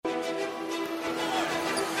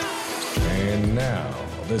And now,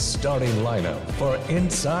 the starting lineup for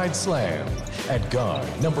Inside Slam. At guard,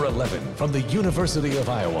 number 11 from the University of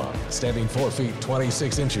Iowa, standing 4 feet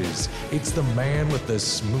 26 inches, it's the man with the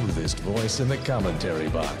smoothest voice in the commentary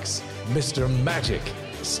box, Mr. Magic,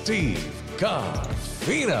 Steve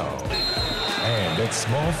Carfino. And at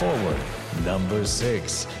small forward, number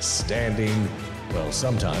 6, standing, well,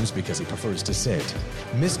 sometimes because he prefers to sit,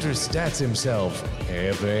 Mr. Stats himself,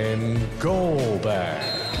 Evan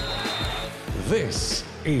Goldback. This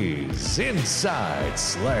is Inside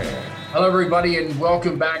Slam. Hello, everybody, and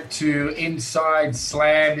welcome back to Inside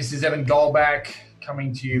Slam. This is Evan Goldback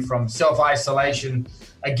coming to you from self-isolation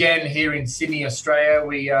again here in Sydney, Australia.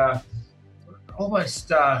 We are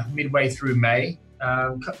almost midway through May.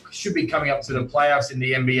 Should be coming up to the playoffs in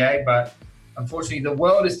the NBA, but unfortunately, the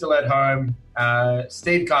world is still at home.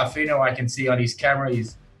 Steve Carfino, I can see on his camera.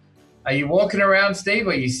 Are you walking around, Steve?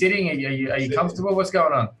 Are you sitting? Are you comfortable? What's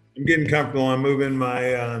going on? I'm getting comfortable. I'm moving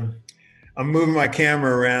my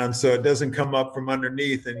camera around so it doesn't come up from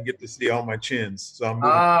underneath and you get to see all my chins. So I'm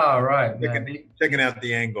moving, checking out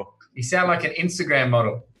the angle. You sound like an Instagram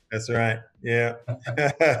model. That's right. Yeah.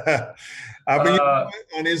 On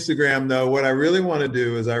Instagram, though, what I really want to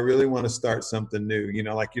do is I really want to start something new. You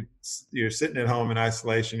know, like you're sitting at home in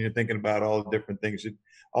isolation. You're thinking about all the different things,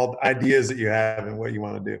 all the ideas that you have and what you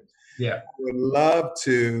want to do. Yeah. I would love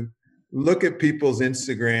to look at people's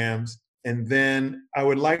Instagrams, and then I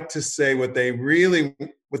would like to say what they're really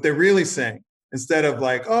saying, instead of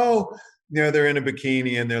like, oh, you know, they're in a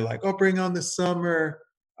bikini and they're like, oh, bring on the summer.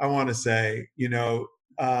 I want to say, you know,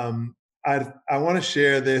 I want to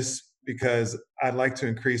share this because I'd like to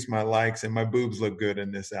increase my likes and my boobs look good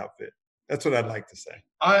in this outfit. That's what I'd like to say.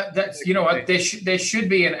 You know what? There should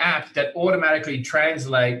be an app that automatically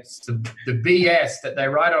translates the BS that they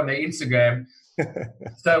write on their Instagram.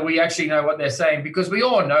 So we actually know what they're saying, because we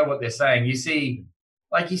all know what they're saying. You see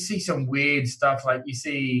some weird stuff, like you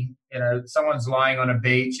see, you know, someone's lying on a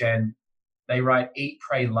beach and they write "Eat,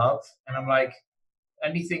 Pray, Love," and I'm like,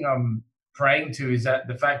 anything I'm praying to is that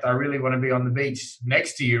the fact I really want to be on the beach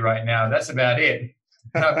next to you right now. That's about it.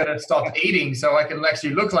 And I better stop eating so I can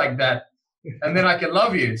actually look like that, and then I can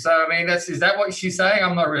love you. So I mean, is that what she's saying?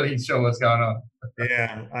 I'm not really sure what's going on.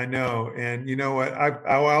 Yeah, I know. And you know what?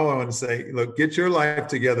 I want to say, look, get your life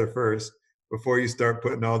together first before you start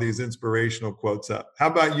putting all these inspirational quotes up. How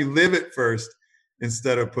about you live it first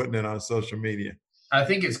instead of putting it on social media? I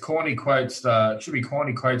think it's corny quotes. It should be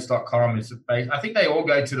cornyquotes.com. I think they all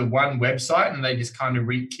go to the one website and they just kind of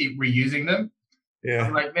keep reusing them. Yeah.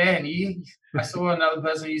 I'm like, man, I saw another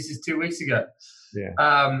person use this 2 weeks ago.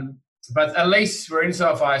 Yeah. But at least we're in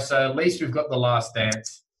self-isolation, so at least we've got The Last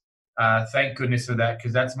Dance. Thank goodness for that,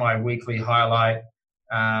 because that's my weekly highlight.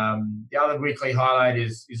 The other weekly highlight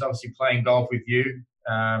is obviously playing golf with you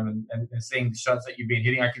and seeing the shots that you've been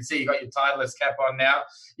hitting. I can see you got your Titleist cap on now.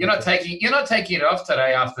 You're not taking it off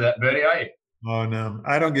today after that birdie, are you? Oh no,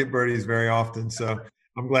 I don't get birdies very often, so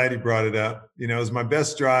I'm glad you brought it up. You know, it was my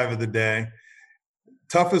best drive of the day.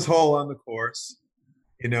 Toughest hole on the course.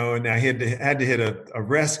 You know, and I had to hit a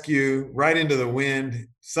rescue right into the wind.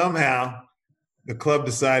 Somehow the club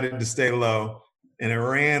decided to stay low, and it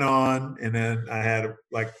ran on, and then I had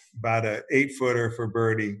like about an 8-footer for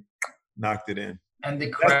birdie, knocked it in. And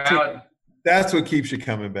the crowd. That's what keeps you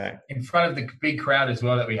coming back. In front of the big crowd as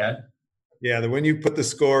well that we had. Yeah, when you put the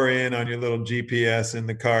score in on your little GPS in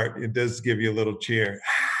the cart, it does give you a little cheer.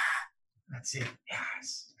 That's it.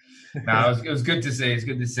 Yes. No, it was good to see. It's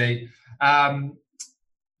good to see.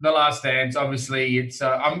 The Last Dance, obviously, it's.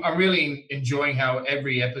 I'm really enjoying how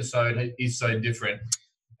every episode is so different.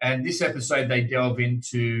 And this episode, they delve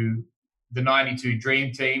into the '92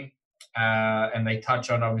 Dream Team, and they touch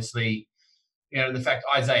on, obviously, you know, the fact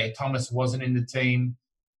Isaiah Thomas wasn't in the team.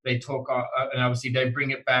 They talk, and obviously they bring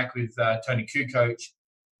it back with Tonu Kukoc,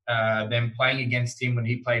 them playing against him when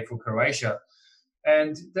he played for Croatia.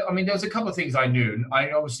 And I mean, there was a couple of things I knew. I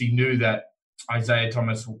obviously knew that Isaiah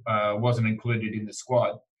Thomas wasn't included in the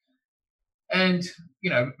squad. And, you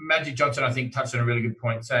know, Magic Johnson, I think, touched on a really good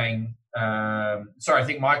point saying,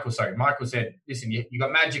 Michael said, listen, you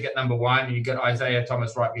got Magic at number 1 and you got Isaiah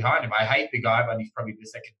Thomas right behind him. I hate the guy, but he's probably the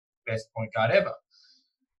second best point guard ever.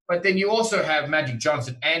 But then you also have Magic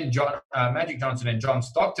Johnson and John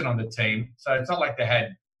Stockton on the team. So it's not like they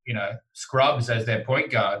had, you know, scrubs as their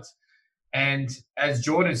point guards. And as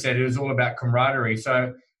Jordan said, it was all about camaraderie.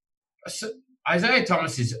 So Isaiah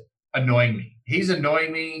Thomas is annoying me. He's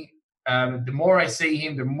annoying me. The more I see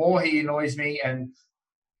him, the more he annoys me. And,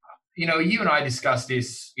 you know, you and I discussed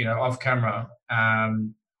this, you know, off camera.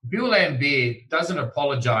 Bill Laimbeer doesn't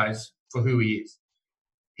apologize for who he is.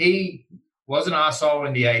 He was an arsehole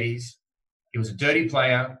in the 80s. He was a dirty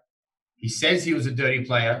player. He says he was a dirty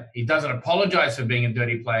player. He doesn't apologize for being a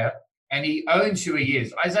dirty player. And he owns who he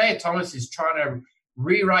is. Isaiah Thomas is trying to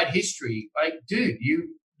rewrite history. Like, dude,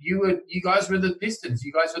 you guys were the Pistons.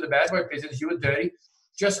 You guys were the bad boy Pistons. You were dirty.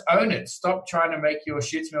 Just own it. Stop trying to make your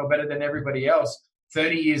shit smell better than everybody else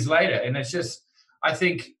 30 years later. And it's just, I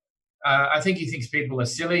think he thinks people are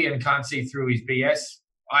silly and can't see through his BS.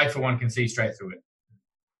 I, for one, can see straight through it.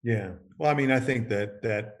 Yeah. Well, I mean, I think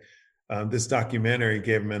that this documentary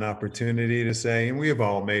gave him an opportunity to say, and we have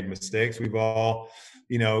all made mistakes. We've all,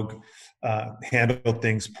 handled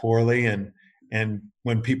things poorly. And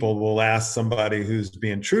when people will ask somebody who's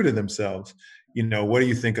being true to themselves, what do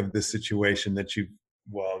you think of this situation that you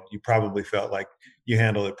probably felt like you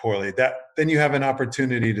handled it poorly? Then you have an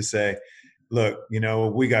opportunity to say, look,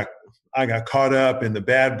 I got caught up in the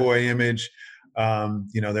bad boy image.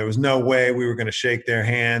 There was no way we were going to shake their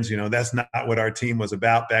hands. That's not what our team was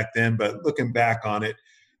about back then. But looking back on it,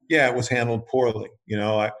 yeah, it was handled poorly.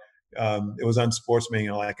 It was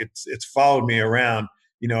unsportsmanlike. It's followed me around,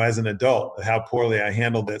 as an adult, how poorly I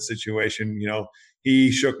handled that situation.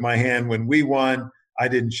 He shook my hand when we won. I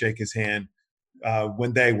didn't shake his hand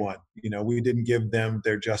when they won. We didn't give them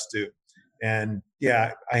their just due. And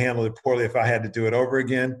yeah, I handled it poorly. If I had to do it over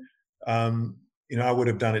again, I would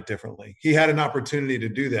have done it differently. He had an opportunity to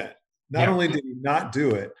do that. Not only did he not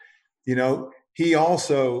do it, he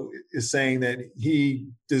also is saying that he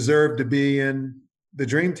deserved to be in the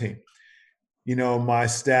dream team. My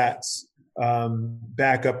stats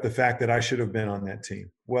back up the fact that I should have been on that team.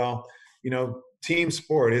 Well, team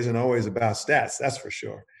sport isn't always about stats, that's for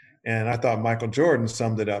sure. And I thought Michael Jordan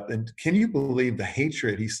summed it up. And can you believe the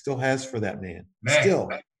hatred he still has for that man? Still,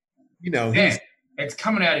 it's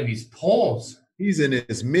coming out of his pores. He's in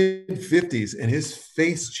his mid-50s and his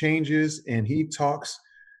face changes and he talks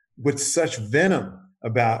with such venom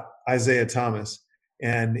about Isaiah Thomas.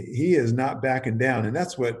 And he is not backing down. And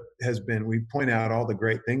that's what has been, we point out all the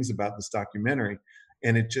great things about this documentary.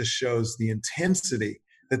 And it just shows the intensity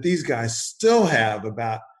that these guys still have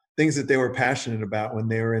about things that they were passionate about when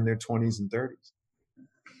they were in their 20s and 30s.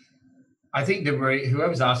 I think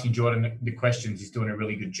whoever's asking Jordan the questions is doing a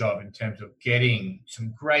really good job in terms of getting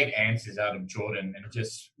some great answers out of Jordan and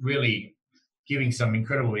just really giving some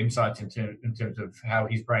incredible insights in terms of how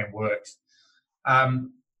his brain works.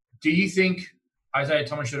 Do you think Isaiah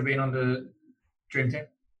Thomas should have been on the Dream Team?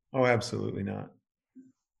 Oh, absolutely not.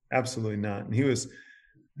 Absolutely not. And he was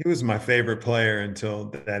my favorite player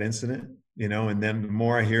until that incident, and then the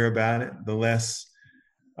more I hear about it, the less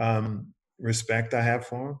respect I have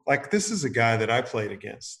for him. Like, this is a guy that I played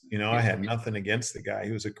against. I had nothing against the guy.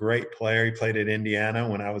 He was a great player. He played at Indiana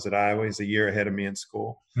when I was at Iowa. He's a year ahead of me in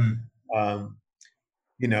school. He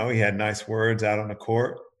had nice words out on the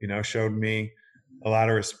court, showed me a lot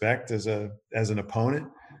of respect as an opponent.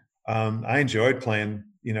 I enjoyed playing,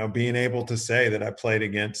 being able to say that I played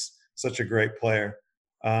against such a great player.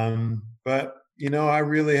 But I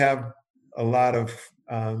really have a lot of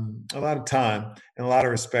time and a lot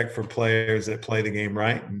of respect for players that play the game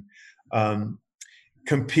right and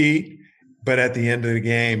compete. But at the end of the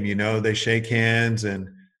game, they shake hands and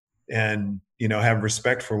have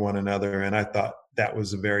respect for one another. And I thought that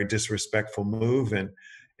was a very disrespectful move. And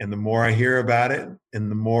the more I hear about it and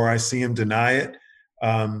the more I see him deny it,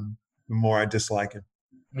 the more I dislike him.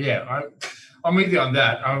 Yeah, I'm with you on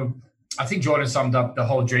that. I think Jordan summed up the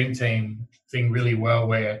whole Dream Team thing really well,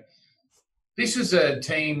 where this was a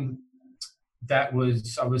team that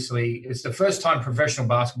was obviously, it's the first time professional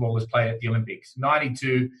basketball was played at the Olympics.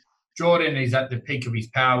 92, Jordan is at the peak of his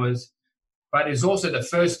powers, but it's also the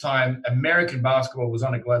first time American basketball was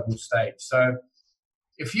on a global stage. So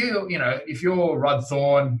if you're Rod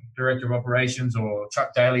Thorne, director of operations, or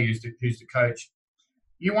Chuck Daly, who's the coach,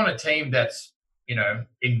 you want a team that's,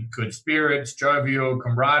 in good spirits, jovial,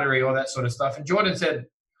 camaraderie, all that sort of stuff. And Jordan said,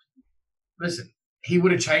 listen, he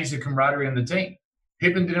would have changed the camaraderie on the team.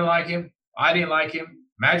 Pippen didn't like him. I didn't like him.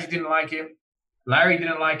 Magic didn't like him. Larry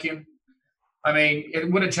didn't like him. I mean,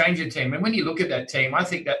 it would have changed the team. And when you look at that team, I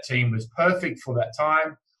think that team was perfect for that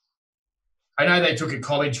time. I know they took a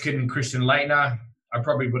college kid in Christian Laettner. I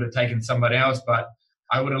probably would have taken somebody else, but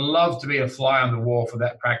I would have loved to be a fly on the wall for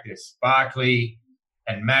that practice. Barkley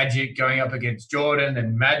and Magic going up against Jordan,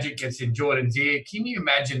 and Magic gets in Jordan's ear. Can you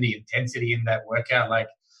imagine the intensity in that workout? Like,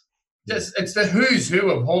 it's the who's who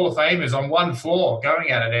of Hall of Famers on one floor going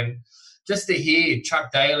at it. And just to hear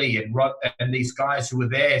Chuck Daly and Rod and these guys who were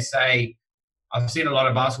there say, I've seen a lot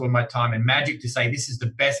of basketball in my time, and Magic to say this is the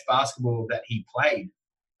best basketball that he played.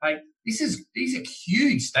 Like, these are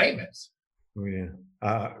huge statements. Oh, yeah.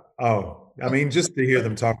 I mean, just to hear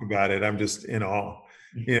them talk about it, I'm just in awe.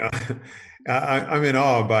 you know, I'm in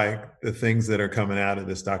awe by the things that are coming out of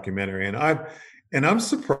this documentary, and I'm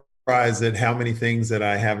surprised at how many things that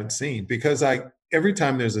I haven't seen, because every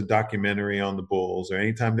time there's a documentary on the Bulls, or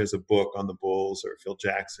anytime there's a book on the Bulls, or Phil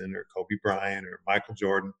Jackson, or Kobe Bryant, or Michael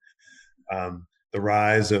Jordan, the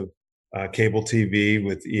rise of cable TV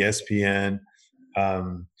with ESPN,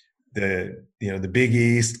 the Big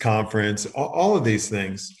East Conference, all of these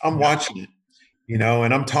things, I'm watching it,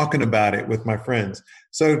 and I'm talking about it with my friends.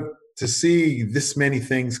 So to see this many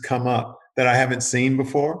things come up that I haven't seen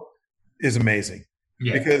before is amazing.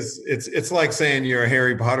 Yeah. Because it's like saying you're a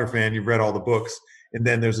Harry Potter fan, you've read all the books, and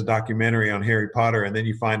then there's a documentary on Harry Potter, and then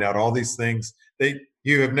you find out all these things that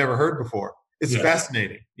you have never heard before. It's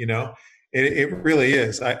fascinating, It really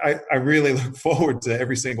is. I really look forward to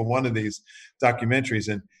every single one of these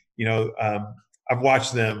documentaries, and I've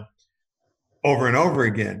watched them over and over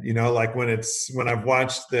again. Like when I've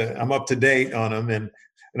watched I'm up to date on them, and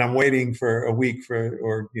I'm waiting for a week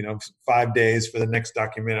or 5 days for the next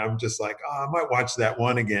documentary. I'm just like, I might watch that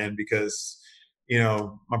one again because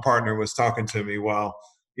my partner was talking to me while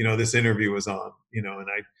this interview was on. And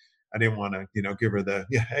I didn't want to give her the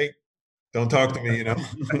hey, don't talk to me.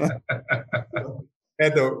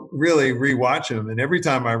 Had to really rewatch them, and every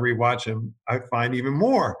time I rewatch them, I find even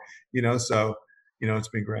more. So it's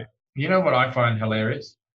been great. You know what I find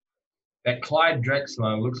hilarious? That Clyde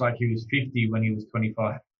Drexler looks like he was 50 when he was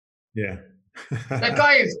 25. Yeah. That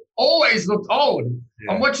guy has always looked old.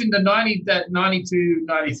 Yeah. I'm watching the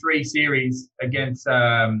 92-93 series against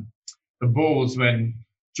the Bulls when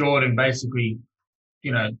Jordan basically,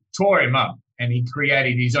 tore him up, and he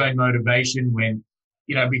created his own motivation when,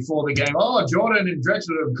 before the game, Jordan and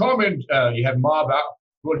Drexler comment, you have Marv out.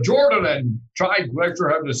 Well, Jordan and Clyde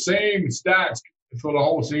Drexler have the same stats for the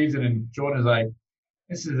whole season, and Jordan's like,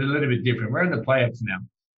 this is a little bit different. We're in the playoffs now.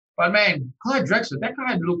 But man, Clyde Drexler, that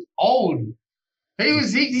guy looked old.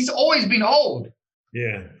 He's always been old.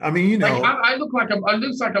 Yeah, I mean, I look like I'm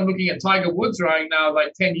looking at Tiger Woods right now,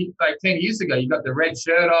 like 10 years ago. You got the red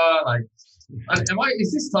shirt on.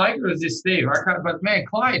 Is this Tiger or is this Steve? But man,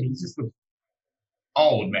 Clyde, he just looks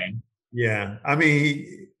old, man. Yeah, I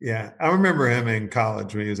mean, I remember him in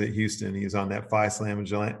college when he was at Houston. He was on that Phi Slamma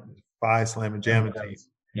Jamma team.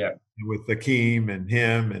 Yeah, with Akeem and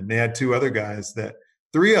him, and they had three other guys that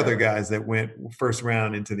went first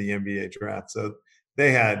round into the NBA draft. So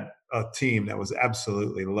they had a team that was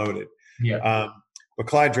absolutely loaded. Yeah. But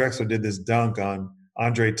Clyde Drexler did this dunk on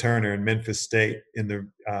Andre Turner in Memphis State in the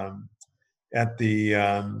at the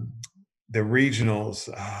regionals,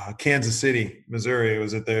 Kansas City, Missouri. It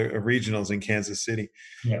was at the regionals in Kansas City.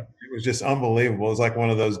 Yeah, it was just unbelievable. It was like one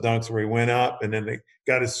of those dunks where he went up and then they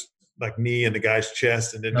got his knee in the guy's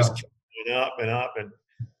chest, and then just kept going up and up, and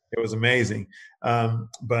it was amazing.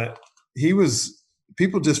 But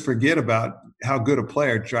people just forget about how good a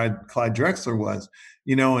player Clyde Drexler was,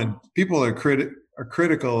 and people are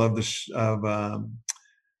critical of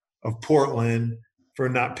Portland for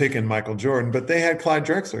not picking Michael Jordan, but they had Clyde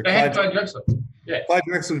Drexler. Clyde Drexler. Yeah. Clyde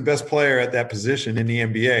Drexler, the best player at that position in the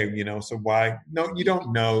NBA, so why? No, you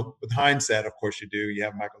don't know. With hindsight, of course you do. You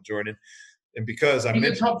have Michael Jordan. And because he's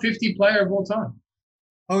a top 50 player of all time.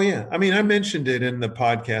 Oh, yeah. I mean, I mentioned it in the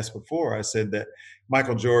podcast before. I said that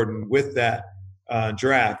Michael Jordan, with that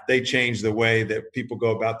draft, they changed the way that people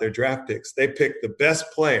go about their draft picks. They pick the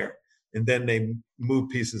best player, and then they move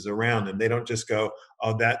pieces around them. They don't just go,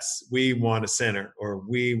 we want a center or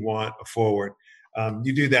we want a forward.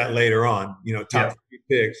 You do that later on. Top 3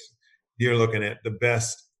 picks, you're looking at the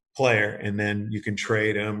best player, and then you can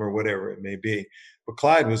trade him or whatever it may be. But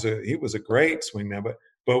Clyde was a great swingman.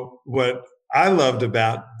 But what I loved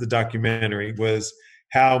about the documentary was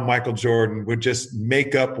how Michael Jordan would just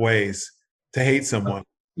make up ways to hate someone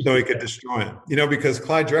so he could destroy him. Because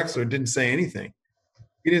Clyde Drexler didn't say anything.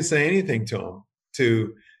 He didn't say anything to him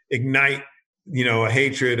to ignite, a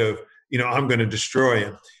hatred of, I'm going to destroy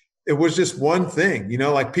him. It was just one thing,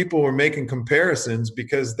 like people were making comparisons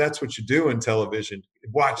because that's what you do in television.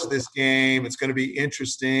 Watch this game. It's going to be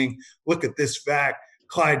interesting. Look at this fact.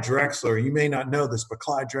 Clyde Drexler, you may not know this, but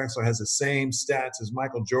Clyde Drexler has the same stats as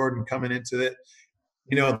Michael Jordan coming into it.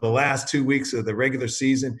 The last 2 weeks of the regular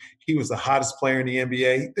season, he was the hottest player in the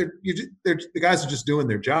NBA. The guys are just doing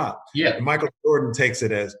their job. Yeah. And Michael Jordan takes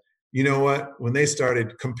it as, you know what? When they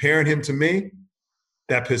started comparing him to me,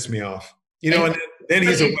 that pissed me off. And then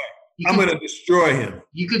he's away. I'm going to destroy him.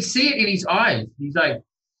 You could see it in his eyes. He's like,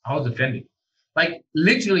 I was offended. Like,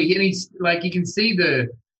 literally, and he's like, you can see the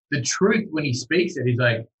truth when he speaks it. He's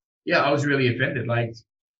like, yeah, I was really offended. Like,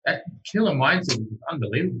 that killer mindset is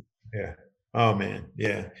unbelievable. Yeah. Oh, man.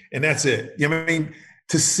 Yeah. And that's it. I mean,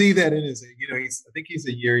 to see that in his, I think he's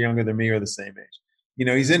a year younger than me or the same age.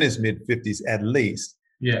 He's in his mid-50s at least.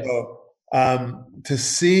 Yeah. So to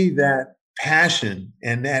see that passion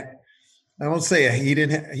and that, I won't say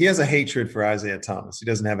he has a hatred for Isaiah Thomas. He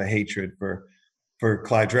doesn't have a hatred for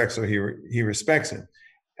Clyde Drexler. He respects him.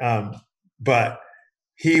 But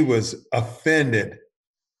he was offended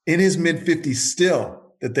in his mid-50s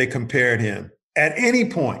still that they compared him at any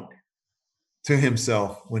point to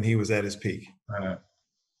himself when he was at his peak. I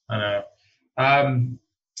know.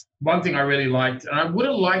 One thing I really liked, and I would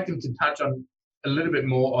have liked him to touch on a little bit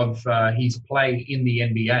more of his play in the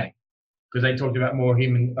NBA, because they talked about more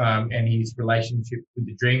him and his relationship with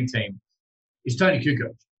the Dream Team, is Tonu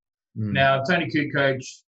Kukoc. Now, Tonu Kukoc,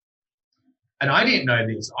 and I didn't know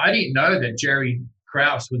this. I didn't know that Jerry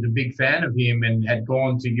Krause was a big fan of him and had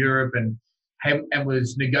gone to Europe and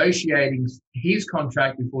was negotiating his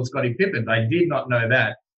contract before Scottie Pippen's. I did not know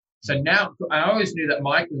that. So now I always knew that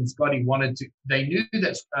Michael and Scottie they knew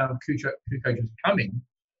that Kukoc was coming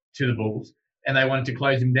to the Bulls and they wanted to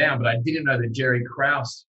close him down, but I didn't know the Jerry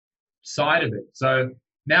Krause side of it. So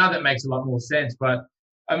now that makes a lot more sense. But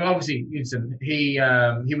I mean, obviously, he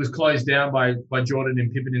was closed down by Jordan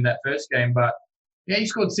and Pippen in that first game, but yeah, he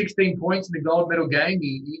scored 16 points in the gold medal game.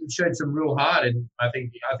 He showed some real heart, and I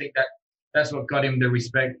think that's what got him the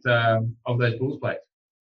respect of those Bulls players.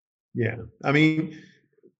 Yeah, I mean,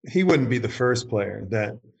 he wouldn't be the first player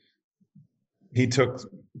that he took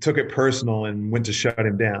it personal and went to shut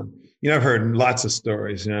him down. I've heard lots of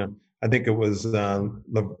stories. I think it was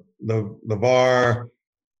LeVar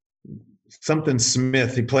something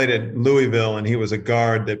Smith. He played at Louisville, and he was a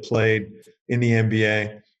guard that played in the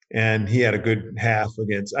NBA. And he had a good half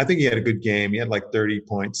I think he had a good game. He had like 30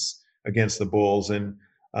 points against the Bulls. And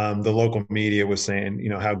the local media was saying,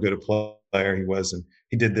 how good a player he was. And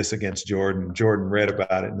he did this against Jordan. Jordan read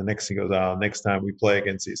about it. And the next thing goes, next time we play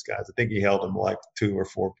against these guys, I think he held him like 2 or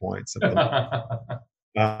 4 points. Something like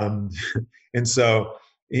that. And so,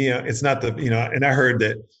 it's not and I heard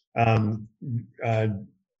that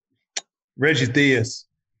Reggie Theus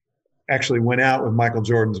actually went out with Michael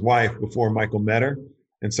Jordan's wife before Michael met her.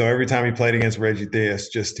 And so every time he played against Reggie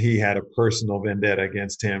Theus, he had a personal vendetta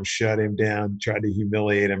against him, shut him down, tried to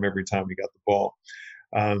humiliate him every time he got the ball.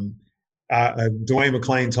 Dwayne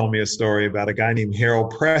McClain told me a story about a guy named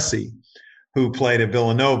Harold Pressey who played at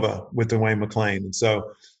Villanova with Dwayne McClain. And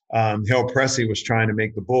so Harold Pressey was trying to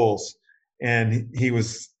make the Bulls, and he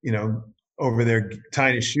was, over there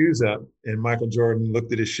tying his shoes up, and Michael Jordan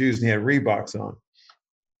looked at his shoes and he had Reeboks on.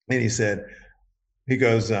 And he said, he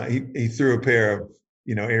threw a pair of,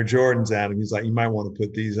 Air Jordans at him. He's like, you might want to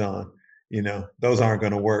put these on. Those aren't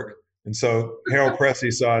going to work. And so Harold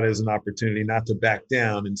Pressey saw it as an opportunity not to back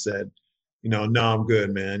down and said, no, I'm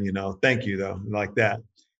good, man. Thank you, though, like that.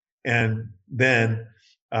 And then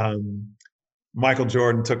Michael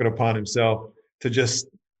Jordan took it upon himself to just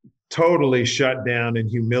totally shut down and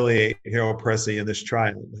humiliate Harold Pressey in this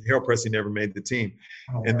trial. Harold Pressey never made the team.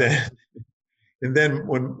 Oh, and then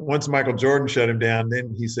once Michael Jordan shut him down,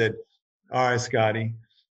 then he said, all right, Scottie,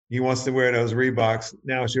 he wants to wear those Reeboks.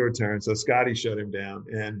 Now it's your turn. So Scottie shut him down,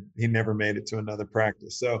 and he never made it to another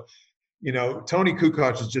practice. So, Tonu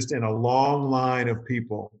Kukoc is just in a long line of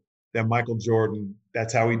people that Michael Jordan,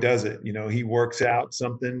 that's how he does it. He works out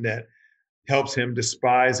something that helps him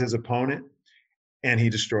despise his opponent, and he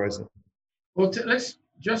destroys them. Well, let's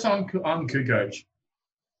just on Kukoc.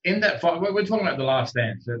 In that fight, we're talking about the last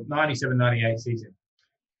dance, the 97-98 season.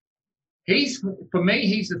 For me,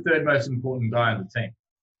 he's the third most important guy on the team.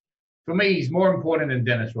 For me, he's more important than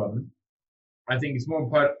Dennis Rodman. I think he's more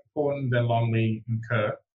important than Longley and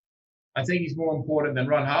Kerr. I think he's more important than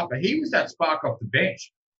Ron Harper. He was that spark off the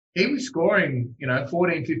bench. He was scoring,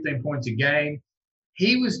 14, 15 points a game.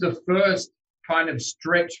 He was the first kind of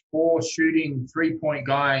stretch 4 shooting 3-point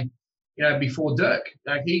guy, before Dirk.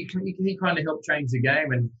 Like he kind of helped change the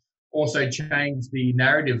game and also change the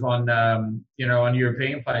narrative on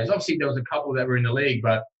European players. Obviously, there was a couple that were in the league,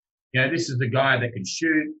 but this is the guy that could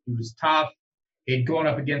shoot. He was tough. He'd gone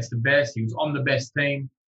up against the best. He was on the best team.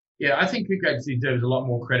 Yeah, I think Kukoc deserves a lot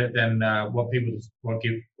more credit than what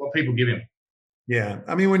people give him. Yeah,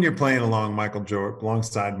 I mean, when you're playing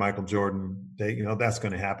alongside Michael Jordan, that's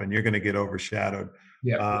going to happen. You're going to get overshadowed.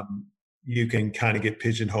 Yeah. You can kind of get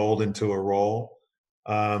pigeonholed into a role.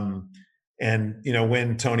 And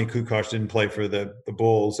when Tonu Kukoc didn't play for the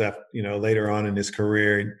Bulls, after, later on in his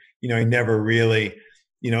career, he never really,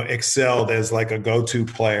 excelled as like a go-to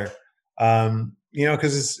player.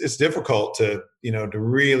 Because it's difficult to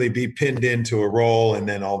really be pinned into a role, and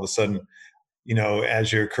then all of a sudden,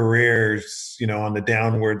 as your career's, on the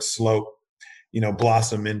downward slope,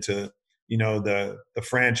 blossom into, the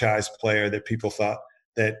franchise player that people thought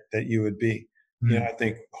that you would be. Mm. I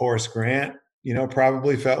think Horace Grant,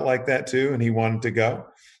 probably felt like that too, and he wanted to go.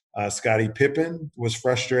 Scottie Pippen was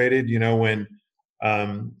frustrated, when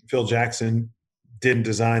Phil Jackson didn't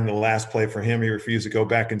design the last play for him. He refused to go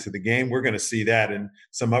back into the game. We're going to see that in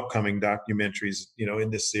some upcoming documentaries,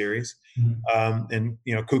 in this series. And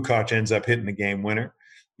Kukoc ends up hitting the game winner.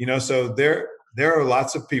 So there are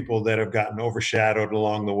lots of people that have gotten overshadowed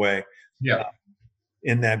along the way. Yeah.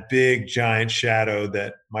 In that big giant shadow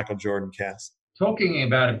that Michael Jordan cast. Talking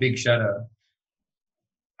about a big shadow,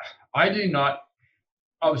 I do not.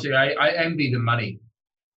 Obviously, I envy the money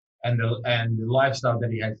and the lifestyle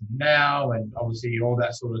that he has now, and obviously all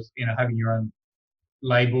that sort of, having your own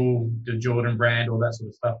label, the Jordan brand, all that sort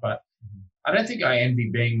of stuff. But I don't think I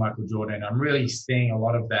envy being Michael Jordan. I'm really seeing a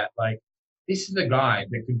lot of that. Like, this is the guy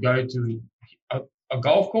that could go to a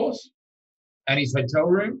golf course and his hotel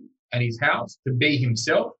room and his house to be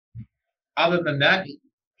himself. Other than that,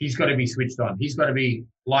 he's got to be switched on. He's got to be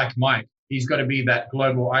like Mike. He's got to be that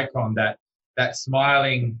global icon, that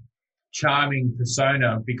smiling, charming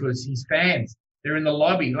persona, because his fans, they're in the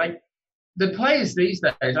lobby. Like, the players these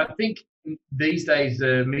days, I think these days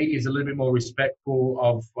the media is a little bit more respectful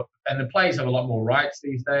of, and the players have a lot more rights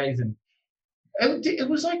these days. And it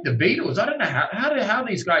was like the Beatles. I don't know how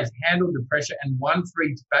these guys handled the pressure and won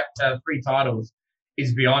three titles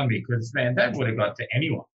is beyond me, because, man, that would have got to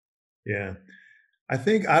anyone. Yeah. I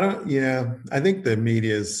think the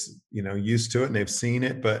media's, used to it and they've seen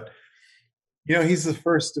it, but, he's the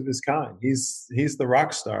first of his kind. He's the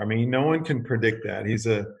rock star. I mean, no one can predict that.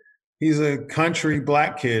 He's a country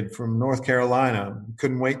black kid from North Carolina.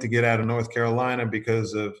 Couldn't wait to get out of North Carolina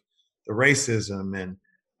because of the racism and,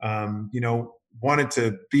 wanted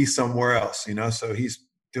to be somewhere else, so he's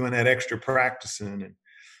doing that extra practicing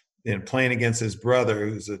and playing against his brother,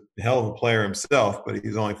 who's a hell of a player himself, but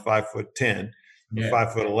he's only 5'10",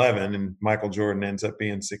 5'11", and Michael Jordan ends up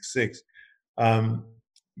being 6'6".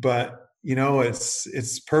 But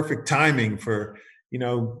it's perfect timing for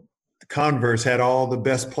Converse had all the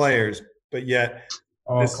best players, but yet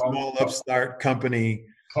this small upstart company,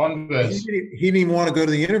 Converse, he didn't even want to go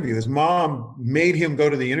to the interview. His mom made him go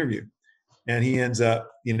to the interview, and he ends up,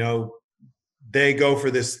 they go for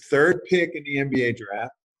this third pick in the NBA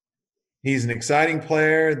draft. He's an exciting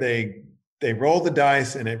player. They roll the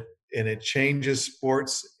dice, and it changes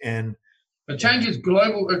sports, and it changes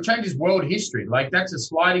world history. Like, that's a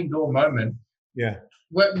sliding door moment. Yeah.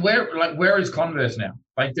 Where is Converse now?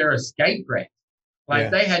 Like, they're a skate brand. Like,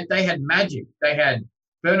 they had Magic, they had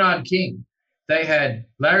Bernard King, they had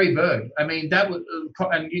Larry Bird. I mean, that was,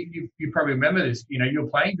 and you probably remember this. You were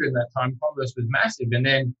playing during that time. Converse was massive, and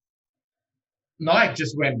then Nike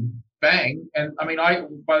just went bang. And I mean,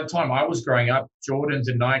 by the time I was growing up, Jordans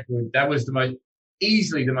and Nike, that was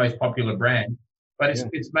easily the most popular brand. But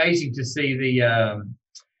it's amazing to see the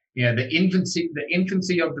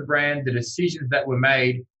infancy of the brand, the decisions that were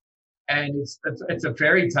made, and it's a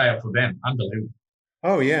fairy tale for them. Unbelievable.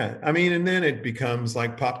 Oh yeah, I mean, and then it becomes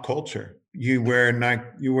like pop culture. You wear Nike,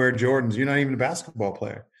 you wear Jordans. You're not even a basketball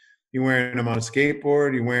player. You're wearing them on a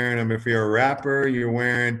skateboard. You're wearing them if you're a rapper. You're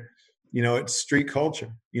wearing, it's street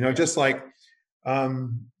culture. Just like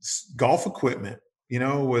golf equipment.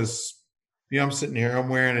 Was I'm sitting here. I'm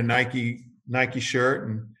wearing a Nike shirt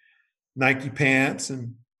and Nike pants,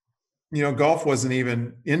 and golf wasn't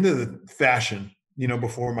even into the fashion.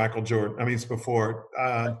 Before Michael Jordan. I mean, it's before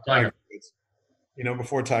Tiger Woods.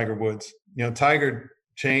 Before Tiger Woods. Tiger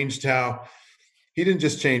changed how he didn't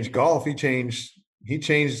just change golf. He changed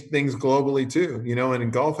things globally too.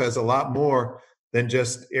 And golf has a lot more than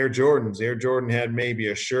just Air Jordans. Air Jordan had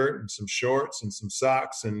maybe a shirt and some shorts and some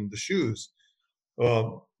socks and the shoes.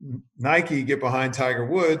 Well, Nike get behind Tiger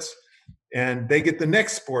Woods, and they get the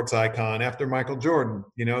next sports icon after Michael Jordan.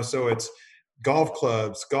 So it's golf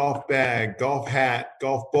clubs, golf bag, golf hat,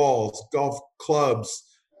 golf balls, golf clubs.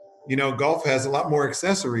 Golf has a lot more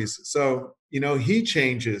accessories. So, he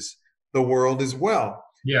changes the world as well.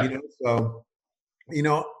 Yeah.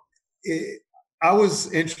 I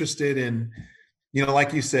was interested in,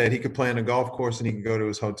 like you said, he could play on a golf course and he could go to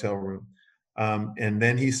his hotel room. And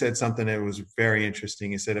then he said something that was very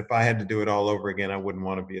interesting. He said, if I had to do it all over again, I wouldn't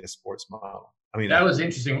want to be a sports model. I mean, that was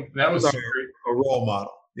interesting. That was a role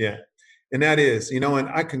model. Yeah. And that is, and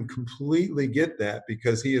I can completely get that,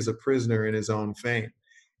 because he is a prisoner in his own fame.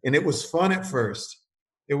 And it was fun at first.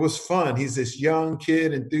 It was fun. He's this young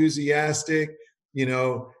kid, enthusiastic,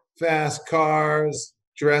 fast cars,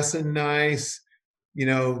 dressing nice,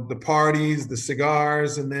 the parties, the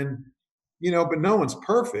cigars, and then, but no one's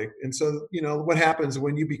perfect. And so, what happens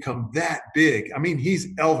when you become that big? I mean,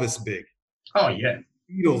 he's Elvis big. Oh, yeah.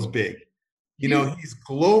 Beatles big. He's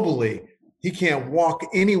globally, he can't walk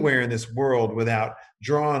anywhere in this world without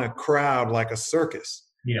drawing a crowd like a circus.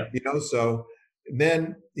 Yeah. So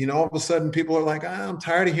then, all of a sudden people are like, I'm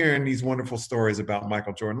tired of hearing these wonderful stories about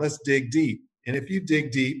Michael Jordan. Let's dig deep. And if you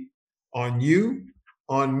dig deep on you,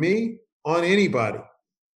 on me, on anybody,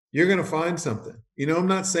 you're going to find something. I'm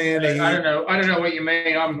not saying that I don't know what you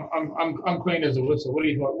mean. I'm clean as a whistle. What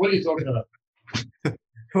are you talking about?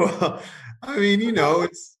 Well, I mean,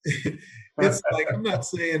 it's it's like, I'm not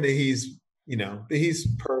saying that he's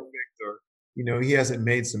perfect, or he hasn't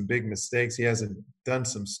made some big mistakes. He hasn't done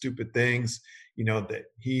some stupid things. That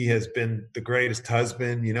he has been the greatest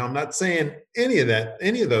husband. I'm not saying any of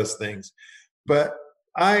those things, but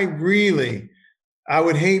I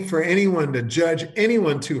would hate for anyone to judge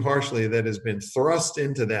anyone too harshly that has been thrust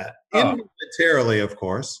into that involuntarily, of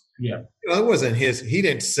course. Yeah, it wasn't he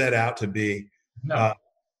didn't set out to be. No.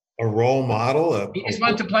 A role model. He just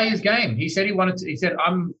wanted to play his game. He said I want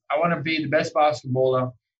to be the best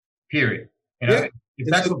basketballer, period. Yeah. If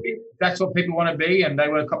that's what people want to be and they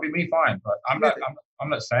want to copy me, fine. But I'm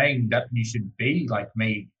not saying that you should be like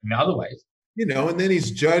me in other ways. And then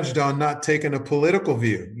he's judged on not taking a political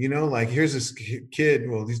view. Like, here's this kid.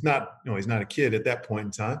 Well, he's not a kid at that point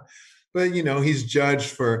in time, but he's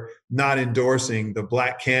judged for not endorsing the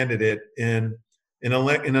black candidate in an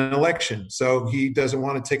election. So he doesn't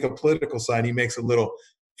want to take a political side. He makes a little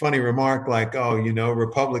funny remark like,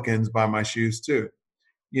 Republicans buy my shoes too.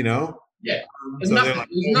 Yeah. So nothing. Like,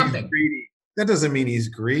 nothing. That doesn't mean he's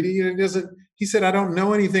greedy. He said, I don't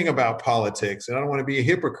know anything about politics, and I don't want to be a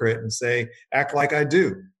hypocrite and act like I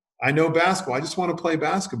do. I know basketball. I just want to play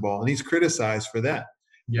basketball. And he's criticized for that.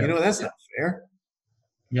 Yeah. That's not fair.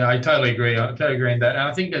 Yeah, I totally agree. I totally agree on that. And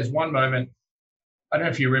I think there's one moment, I don't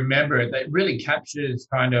know if you remember it, that really captures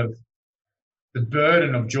kind of the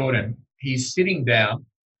burden of Jordan. He's sitting down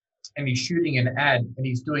and he's shooting an ad and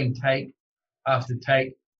he's doing take after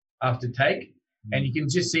take after take. And you can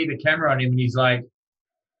just see the camera on him and he's like,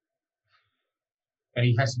 and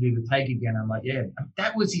he has to do the take again. I'm like, yeah,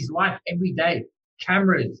 that was his life every day.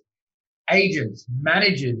 Cameras, agents,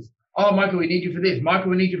 managers. Oh, Michael, we need you for this.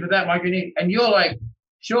 Michael, we need you for that. Michael, we need, and you're like,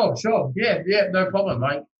 sure. Yeah, no problem.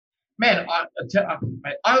 Like, man,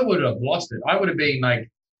 I would have lost it. I would have been like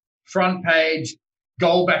front page,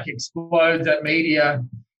 Goldback explodes at media,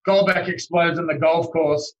 Goldback explodes on the golf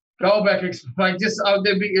course, Goldback like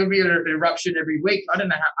there'd be an eruption every week. I didn't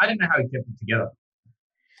know how he kept it together.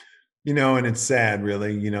 And it's sad,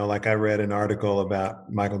 really. Like, I read an article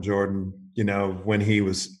about Michael Jordan, when he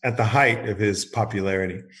was at the height of his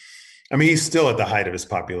popularity. I mean, he's still at the height of his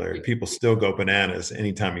popularity. People still go bananas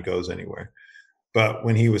anytime he goes anywhere. But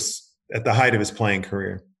when he was at the height of his playing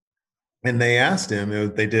career, and they asked him,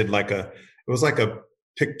 they did it was like a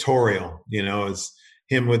pictorial, it's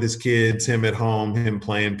him with his kids, him at home, him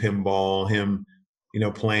playing pinball, him,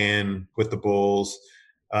 playing with the Bulls,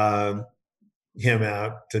 him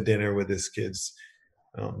out to dinner with his kids.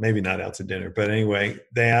 Well, maybe not out to dinner, but anyway,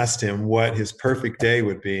 they asked him what his perfect day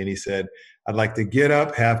would be. And he said, I'd like to get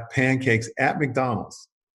up, have pancakes at McDonald's.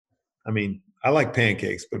 I mean, I like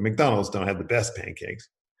pancakes, but McDonald's don't have the best pancakes.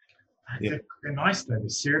 Yeah. They're nice though, the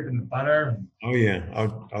syrup and the butter. Oh yeah.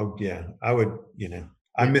 Oh yeah. I would,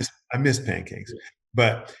 I miss pancakes,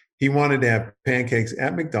 but he wanted to have pancakes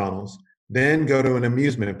at McDonald's, then go to an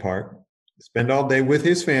amusement park, spend all day with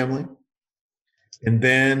his family, and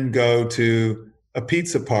then go to a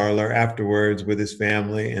pizza parlor afterwards with his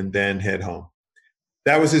family, and then head home.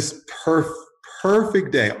 That was his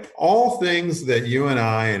perfect day. All things that you and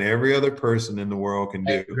I and every other person in the world can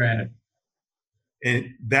do. Granted.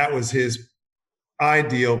 And that was his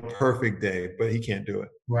ideal perfect day, but he can't do it.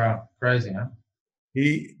 Wow. Crazy, huh?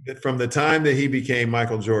 From the time that he became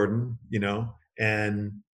Michael Jordan,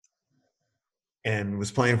 and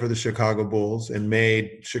was playing for the Chicago Bulls and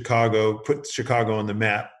put Chicago on the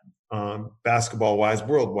map, basketball-wise,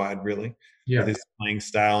 worldwide, really, with his playing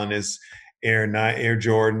style and his Air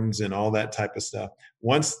Jordans and all that type of stuff.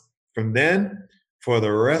 Once from then, for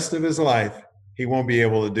the rest of his life, he won't be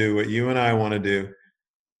able to do what you and I want to do,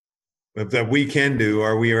 that we can do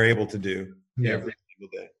or we are able to do every single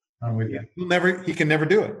day. I'm with you. He can never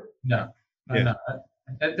do it. No.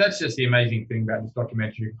 That's just the amazing thing about this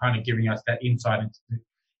documentary, kind of giving us that insight into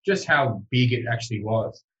just how big it actually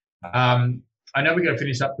was. I know we're going to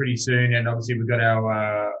finish up pretty soon, and obviously we've got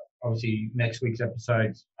our next week's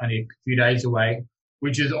episode's only a few days away,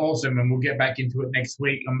 which is awesome, and we'll get back into it next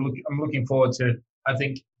week. I'm looking forward to, I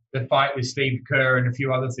think, the fight with Steve Kerr and a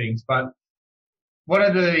few other things. But one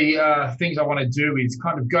of the things I want to do is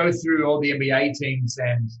kind of go through all the NBA teams,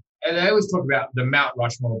 and they always talk about the Mt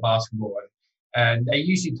Rushmore of basketball. And they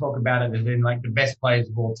usually talk about it as in like the best players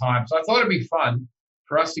of all time. So I thought it'd be fun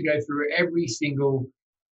for us to go through every single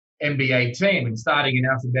NBA team, and starting in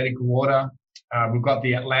alphabetical order. We've got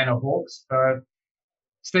the Atlanta Hawks. So,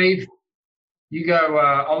 Steve, you go.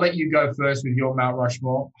 I'll let you go first with your Mount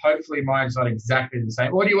Rushmore. Hopefully, mine's not exactly the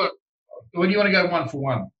same. What do you want to go one for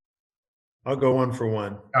one? I'll go one for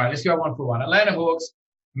one. All right, let's go one for one. Atlanta Hawks,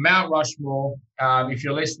 Mount Rushmore. If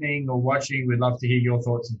you're listening or watching, we'd love to hear your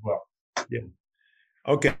thoughts as well. Yeah.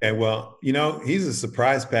 Okay. Well, he's a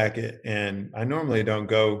surprise packet, and I normally don't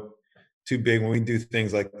go too big when we do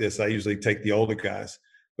things like this. I usually take the older guys,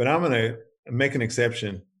 but I'm going to make an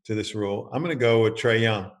exception to this rule. I'm going to go with Trae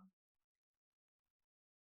Young.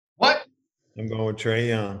 What? I'm going with Trae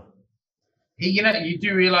Young. You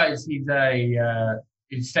do realize he's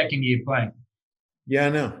his second year playing. Yeah, I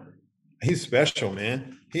know. He's special,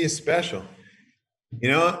 man. He is special.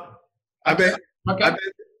 I bet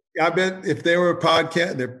if there were a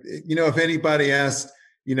podcast, if anybody asked,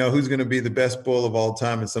 who's going to be the best Bull of all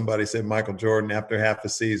time, and somebody said Michael Jordan after half a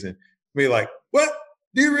season, be like, what?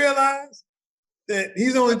 Do you realize that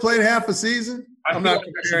he's only played half a season? I'm not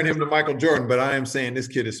comparing him to Michael Jordan, but I am saying this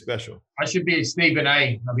kid is special. I should be Stephen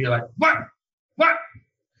A. I'll be like, what?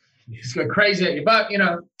 Just go crazy at you. But,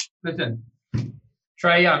 listen,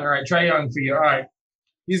 Trae Young. All right, Trae Young for you. All right.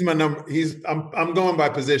 He's my number. I'm going by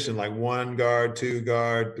position, like 1 guard, 2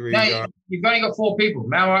 guard, 3 guard. You've only got 4 people.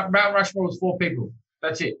 Mount Rushmore was 4 people.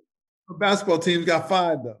 That's it. The basketball team's got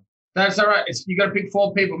 5 though. That's all right. You got to pick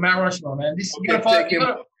 4 people. Mount Rushmore, man. You got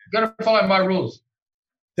to follow my rules.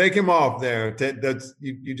 Take him off there. That's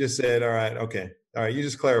you just said. All right. Okay. All right. You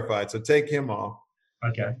just clarified. So take him off.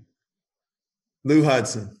 Okay. Lou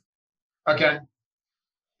Hudson. Okay.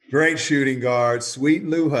 Great shooting guard. Sweet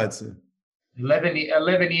Lou Hudson. 11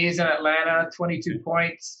 years in Atlanta, 22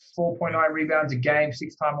 points, 4.9 rebounds a game,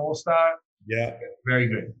 6-time All-Star. Yeah. Very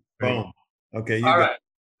good. Boom. Okay. All right.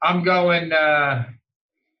 I'm going all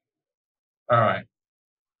right.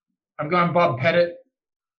 I'm going Bob Pettit.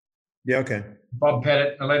 Yeah, okay. Bob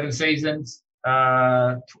Pettit, 11 seasons.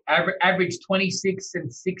 Average 26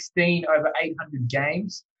 and 16 over 800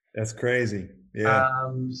 games. That's crazy. Yeah.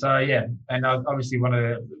 And obviously one of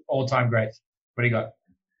the all-time greats. What do you got?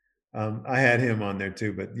 I had him on there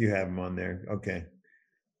too, but you have him on there. Okay.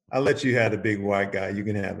 I'll let you have the big white guy. You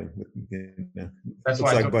can have him. That's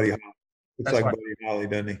looks why like Buddy. Looks like Buddy Holly,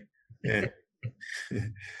 doesn't he? Yeah.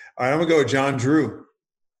 All right, I'm gonna go with John Drew.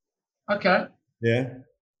 Okay. Yeah.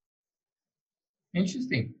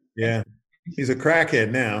 Interesting. Yeah. He's a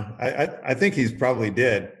crackhead now. I think he's probably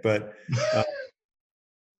dead, but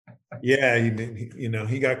yeah,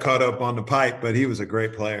 he got caught up on the pipe, but he was a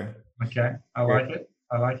great player. Okay. I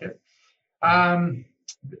like it. John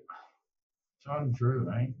Drew,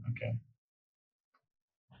 eh? Okay.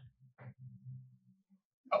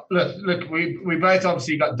 Oh, look, we both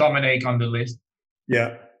obviously got Dominique on the list.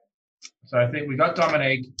 Yeah. So I think we got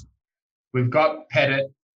Dominique. We've got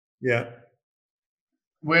Pettit. Yeah.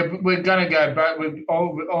 We're gonna go, but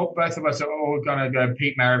both of us are all gonna go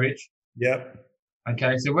Pete Maravich. Yep.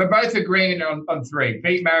 Okay, so we're both agreeing on 3: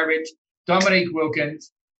 Pete Maravich, Dominique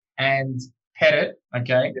Wilkins, and Pettit.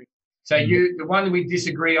 Okay, so the one that we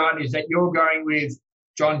disagree on is that you're going with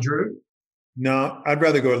John Drew. No, I'd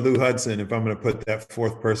rather go with Lou Hudson if I'm going to put that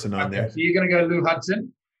 4th person on there. So you're going to go Lou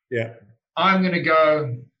Hudson. Yeah. I'm going to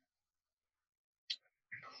go.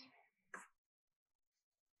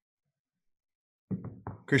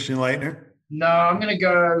 Christian Laettner? No, I'm going to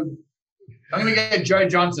go Joe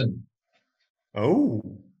Johnson. Oh,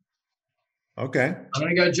 okay. I'm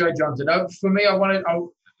going to go Joe Johnson. For me, it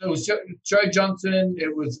was Joe Johnson.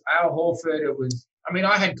 It was Al Horford.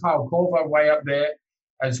 I had Kyle Korver way up there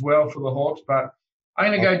as well for the Hawks, but I'm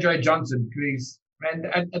going to go Joe Johnson because, man,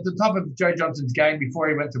 at the top of Joe Johnson's game before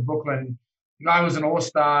he went to Brooklyn, the guy was an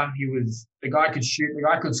all-star. The guy could shoot. The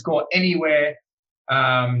guy could score anywhere.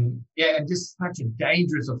 And just such a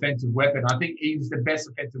dangerous offensive weapon. I think he was the best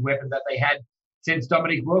offensive weapon that they had since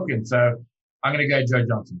Dominique Wilkins. So I'm going to go Joe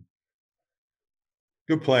Johnson.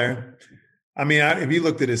 Good player. If you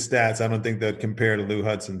looked at his stats, I don't think they'd compare to Lou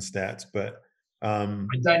Hudson's stats, but I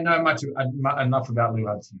don't know enough about Lou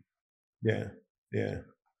Hudson. Yeah.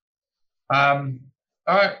 All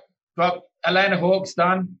right, got Atlanta Hawks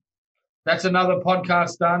done. That's another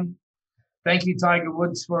podcast done. Thank you, Tiger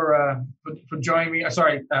Woods, for joining me.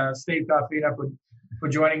 Steve Garfina for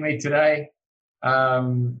joining me today.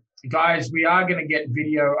 Guys, we are going to get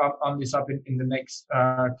video up in the next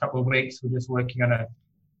couple of weeks. We're just working on a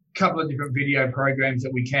couple of different video programs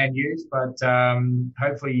that we can use, but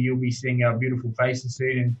hopefully you'll be seeing our beautiful faces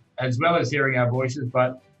soon, as well as hearing our voices.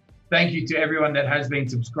 But thank you to everyone that has been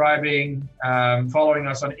subscribing, following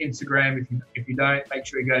us on Instagram. If you don't, make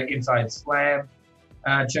sure you go to Inside Slam,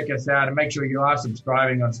 check us out, and make sure you are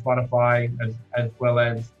subscribing on Spotify as well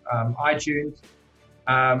as iTunes.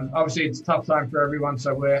 Obviously, it's a tough time for everyone,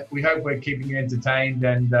 so we hope we're keeping you entertained,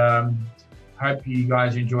 and hope you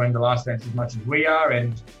guys are enjoying The Last Dance as much as we are,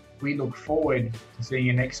 and we look forward to seeing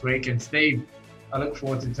you next week. And Steve, I look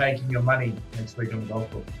forward to taking your money next week on the golf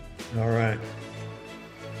course. All right.